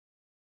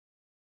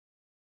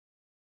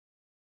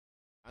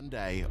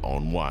Monday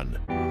on One.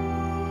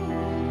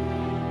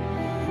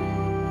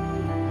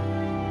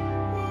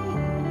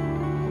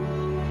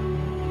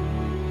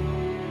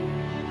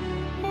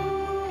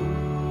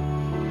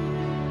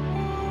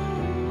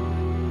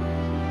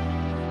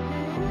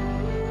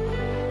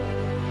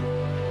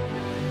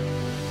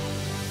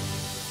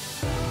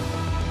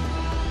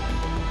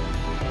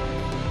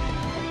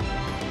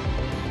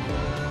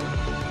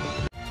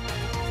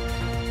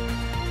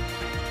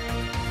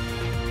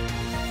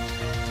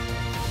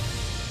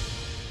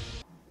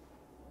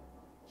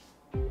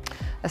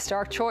 A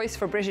stark choice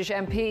for British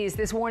MPs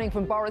this warning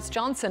from Boris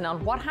Johnson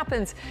on what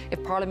happens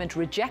if Parliament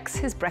rejects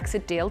his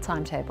Brexit deal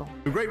timetable.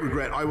 With great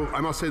regret, I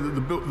must say that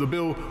the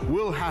bill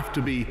will have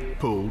to be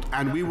pulled,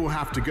 and we will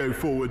have to go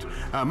forward,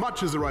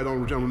 much as the right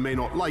honourable gentleman may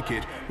not like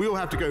it, we will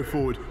have to go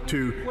forward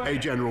to a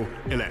general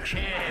election.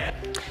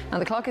 Now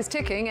the clock is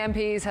ticking.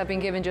 MPs have been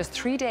given just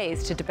 3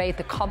 days to debate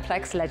the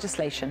complex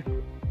legislation.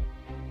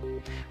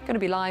 We're going to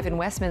be live in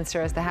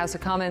Westminster as the House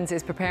of Commons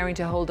is preparing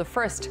to hold the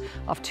first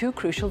of two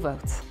crucial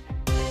votes.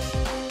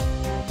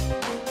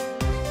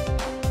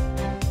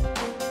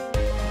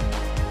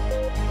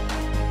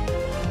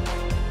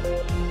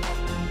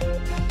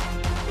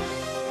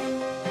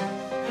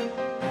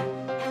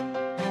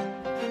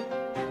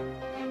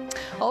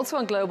 Also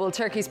on Global,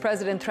 Turkey's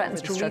president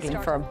threatens to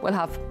restart firm. We'll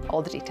have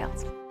all the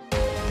details.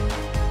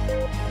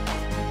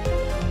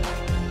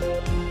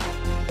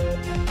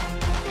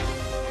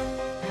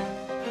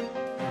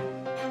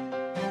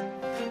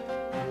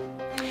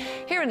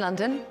 Here in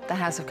London, the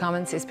House of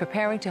Commons is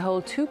preparing to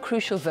hold two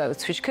crucial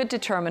votes which could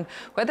determine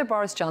whether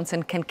Boris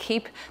Johnson can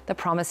keep the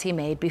promise he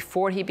made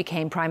before he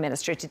became Prime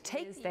Minister. To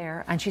take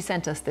there, and she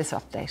sent us this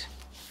update.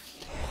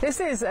 This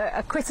is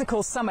a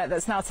critical summit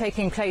that's now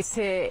taking place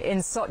here in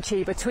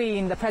Sochi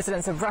between the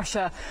presidents of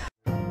Russia.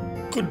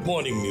 Good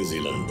morning, New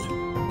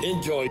Zealand.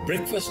 Enjoy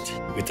breakfast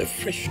with a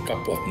fresh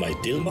cup of my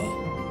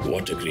Dilma.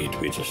 What a great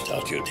way to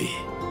start your day.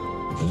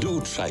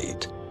 Do try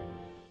it.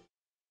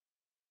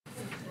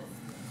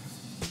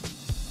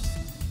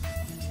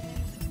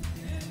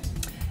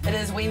 It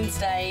is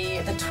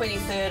Wednesday, the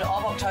 23rd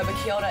of October.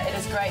 Kia ora. It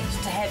is great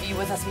to have you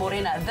with us,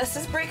 Morena. This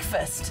is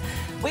breakfast.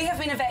 We have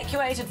been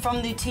evacuated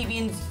from the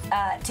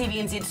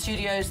TVNZ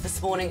studios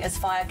this morning as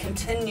fire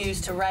continues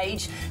to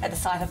rage at the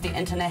site of the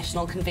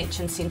International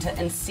Convention Centre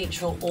in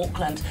central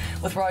Auckland,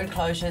 with road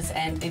closures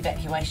and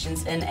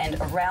evacuations in and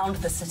around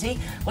the city.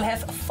 We'll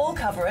have full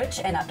coverage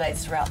and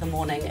updates throughout the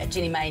morning.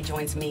 Jenny May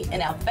joins me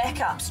in our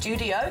backup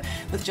studio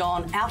with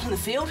John out in the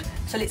field.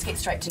 So let's get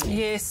straight to news.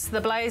 Yes, the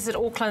blaze at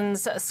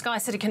Auckland's Sky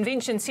City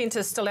Convention Centre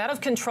is still out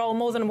of control.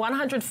 More than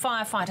 100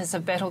 firefighters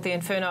have battled the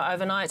inferno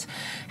overnight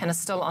and are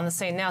still on the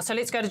scene now. So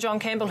let's go to John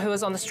Campbell, who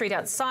is on the street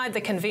outside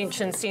the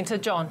convention centre.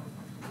 John.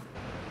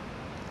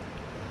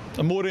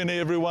 Morena,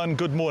 everyone.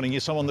 Good morning.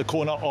 Yes, I'm on the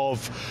corner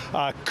of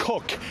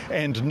Cook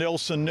and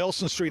Nelson.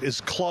 Nelson Street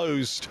is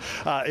closed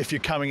if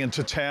you're coming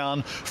into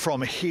town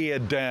from here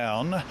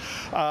down.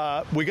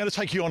 We're going to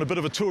take you on a bit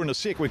of a tour in a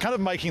sec. We're kind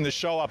of making the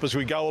show up as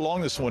we go along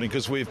this morning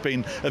because we've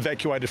been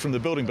evacuated from the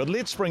building. But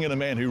let's bring in a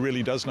man who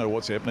really does know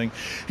what's happening.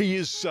 He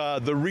is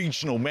the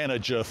regional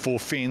manager for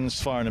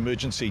FENZ, Fire and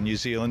Emergency New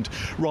Zealand.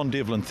 Ron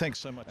Devlin, thanks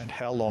so much. And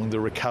how long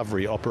the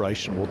recovery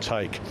operation will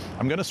take.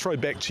 I'm going to throw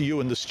back to you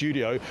in the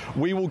studio.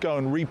 We will go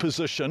and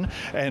reposition,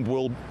 and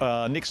we'll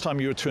next time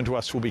you return to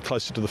us, we'll be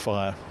closer to the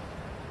fire.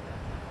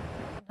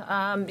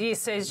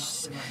 Yes,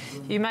 as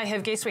you may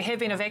have guessed, we have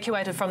been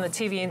evacuated from the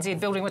TVNZ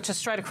building, which is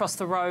straight across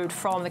the road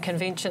from the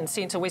convention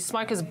centre, where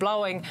smoke is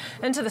blowing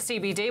into the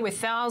CBD, where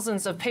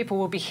thousands of people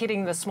will be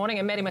heading this morning.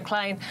 And Matty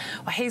McLean,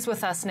 well, he's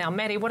with us now.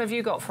 Matty, what have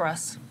you got for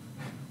us?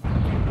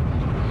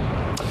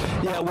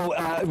 Yeah, well,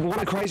 what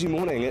a crazy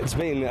morning it's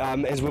been.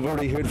 As we've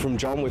already heard from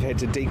John, we've had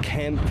to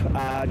decamp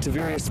to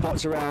various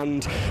spots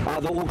around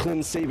the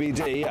Auckland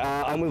CBD.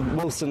 I'm with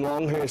Wilson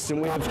Longhurst,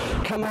 and we have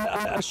come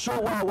a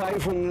short way away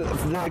from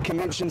the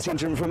convention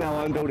centre and from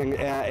our own building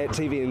at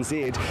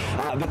TVNZ.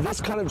 But this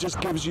kind of just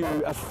gives you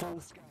a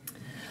full scale.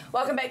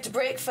 Welcome back to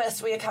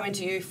breakfast. We are coming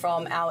to you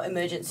from our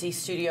emergency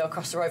studio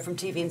across the road from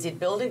TVNZ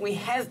building. We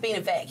have been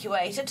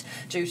evacuated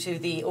due to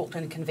the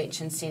Auckland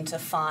Convention Centre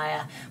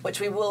fire, which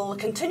we will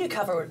continue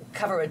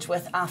coverage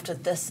with after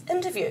this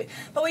interview.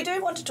 But we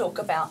do want to talk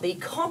about the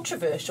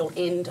controversial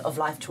end of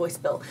life choice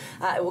bill.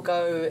 It will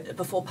go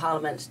before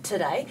Parliament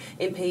today.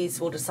 MPs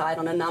will decide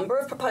on a number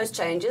of proposed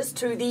changes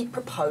to the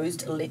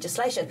proposed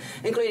legislation,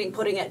 including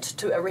putting it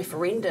to a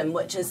referendum,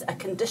 which is a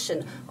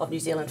condition of New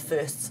Zealand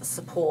First's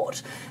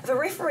support. If a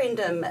referendum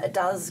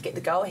does get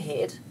the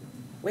go-ahead,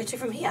 where to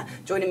from here?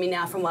 Joining me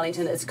now from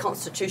Wellington is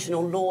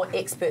constitutional law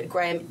expert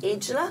Graham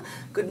Edgeler.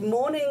 Good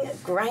morning,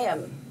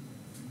 Graham.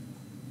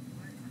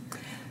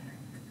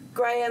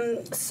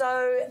 Graham,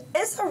 so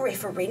is a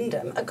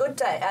referendum a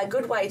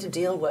good way to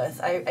deal with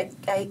a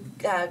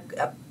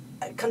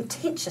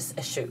contentious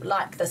issue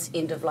like this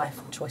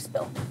end-of-life choice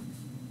bill?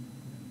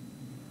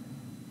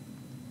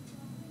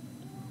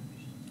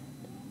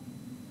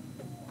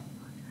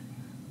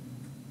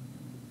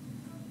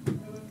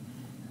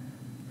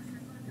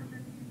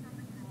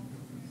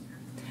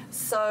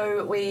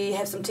 So we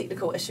have some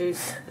technical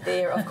issues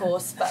there, of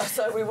course, but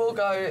so we will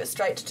go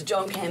straight to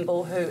John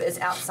Campbell, who is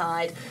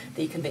outside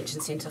the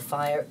Convention Centre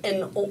fire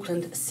in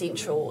Auckland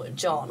Central.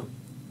 John.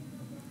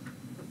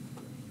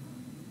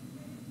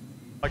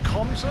 My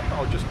comms in?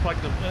 I'll just plug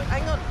them in.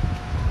 Hang on.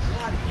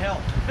 Bloody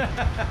hell.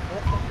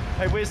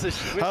 Hey, where's this?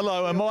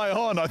 Hello, am I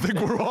on? I think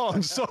we're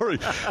on, sorry.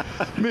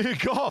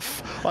 Mick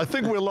off. I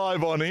think we're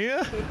live on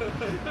air.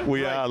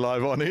 We are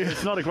live on air.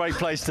 It's not a great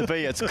place to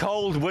be. It's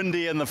cold,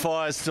 windy, and the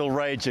fire's still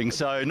raging,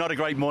 so not a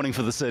great morning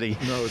for the city.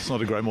 No, it's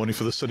not a great morning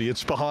for the city.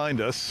 It's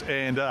behind us.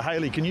 And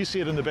Hayley, can you see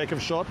it in the back of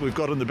shot? We've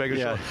got it in the back of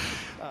shot.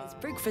 This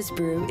breakfast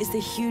brew is the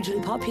hugely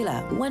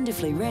popular,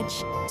 wonderfully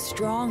rich,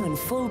 strong and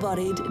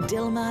full-bodied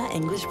Dilmah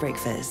English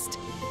breakfast.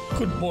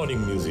 Good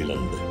morning, New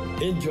Zealand.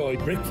 Enjoy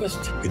breakfast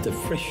with a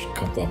fresh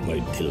cup of my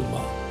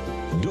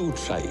Dilmah. Do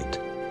try it.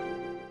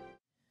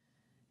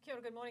 Kia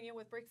ora, good morning. You're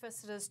with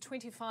breakfast. It is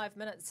 25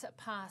 minutes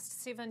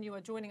past 7. You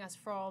are joining us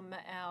from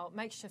our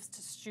makeshift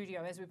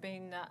studio as we've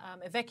been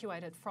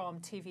evacuated from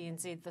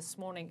TVNZ this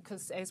morning,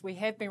 because as we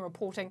have been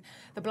reporting,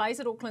 the blaze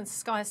at Auckland's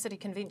Sky City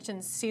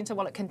Convention Centre,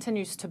 well, it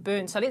continues to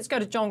burn. So let's go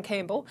to John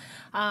Campbell,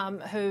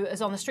 who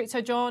is on the street.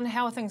 So John,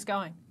 how are things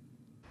going?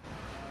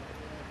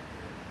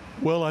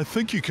 Well, I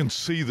think you can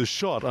see the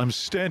shot. I'm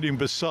standing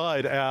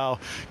beside our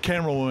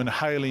camerawoman,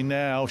 Hayley,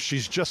 now.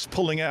 She's just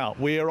pulling out.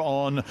 We're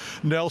on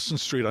Nelson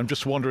Street. I'm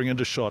just wandering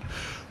into shot.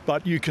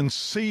 But you can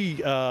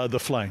see the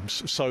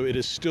flames, so it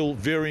is still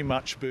very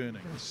much burning.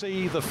 You can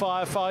see the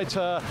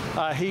firefighter,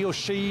 he or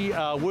she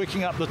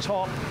working up the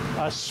top,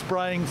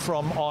 spraying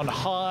from on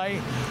high.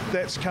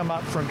 That's come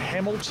up from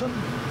Hamilton.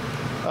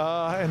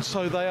 And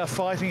so they are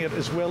fighting it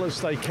as well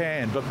as they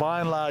can, but by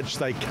and large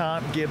they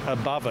can't get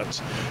above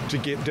it to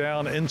get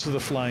down into the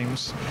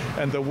flames,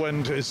 and the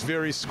wind is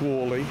very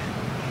squally.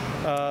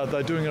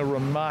 They're doing a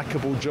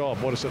remarkable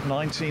job. What is it,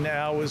 19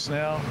 hours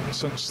now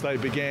since they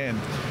began.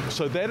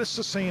 So that is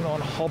the scene on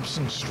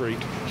Hobson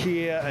Street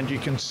here, and you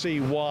can see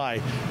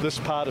why this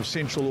part of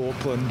central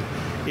Auckland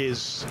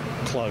is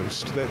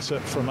closed. That's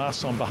it from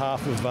us on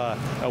behalf of our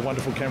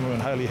wonderful cameraman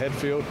Hayley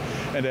Hadfield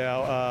and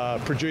our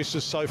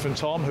producers Soph and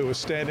Tom, who are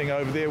standing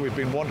over there. We've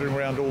been wandering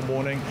around all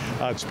morning.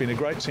 It's been a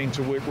great team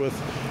to work with,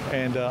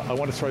 and I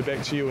want to throw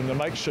back to you in the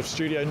makeshift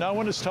studio. No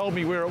one has told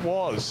me where it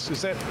was.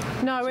 Is that...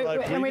 No, we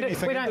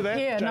don't.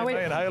 Yeah, no,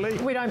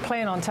 we don't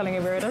plan on telling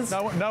you where it is.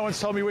 No one's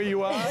told me where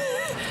you are.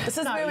 This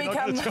is where we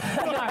come.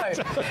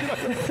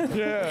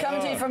 Yeah,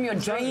 come to you from your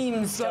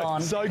dreams,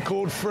 John.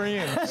 So-called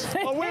friends.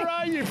 Oh, where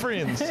are you,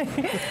 friends?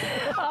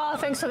 Oh,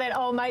 thanks for that,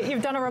 old mate.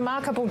 You've done a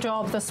remarkable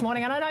job this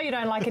morning, and I know you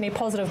don't like any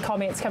positive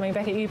comments coming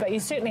back at you, but you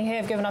certainly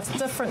have given us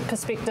different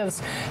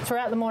perspectives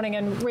throughout the morning,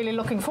 and really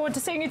looking forward to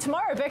seeing you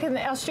tomorrow back in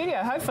our studio,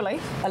 hopefully.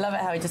 I love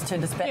it how he just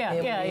turned us back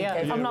there.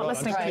 Yeah. I'm not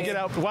listening to you. Get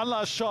out. One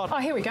last shot. Oh,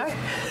 here we go.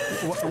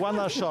 One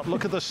last shot.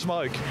 Look at the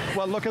smoke.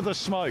 Well, look at the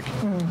smoke.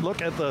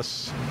 Look at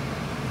this.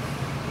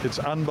 It's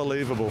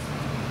unbelievable.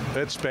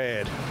 It's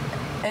bad.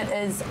 It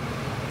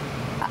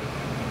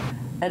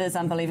is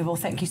unbelievable.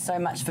 Thank you so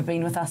much for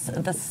being with us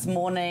this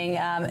morning.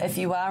 If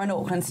you are in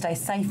Auckland, stay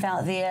safe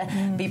out there,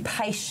 be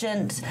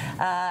patient,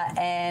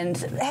 and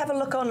have a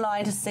look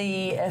online to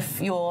see if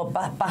your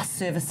bus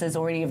services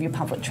or any of your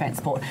public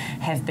transport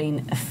have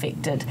been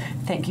affected.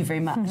 Thank you very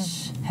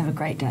much. Have a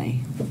great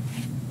day.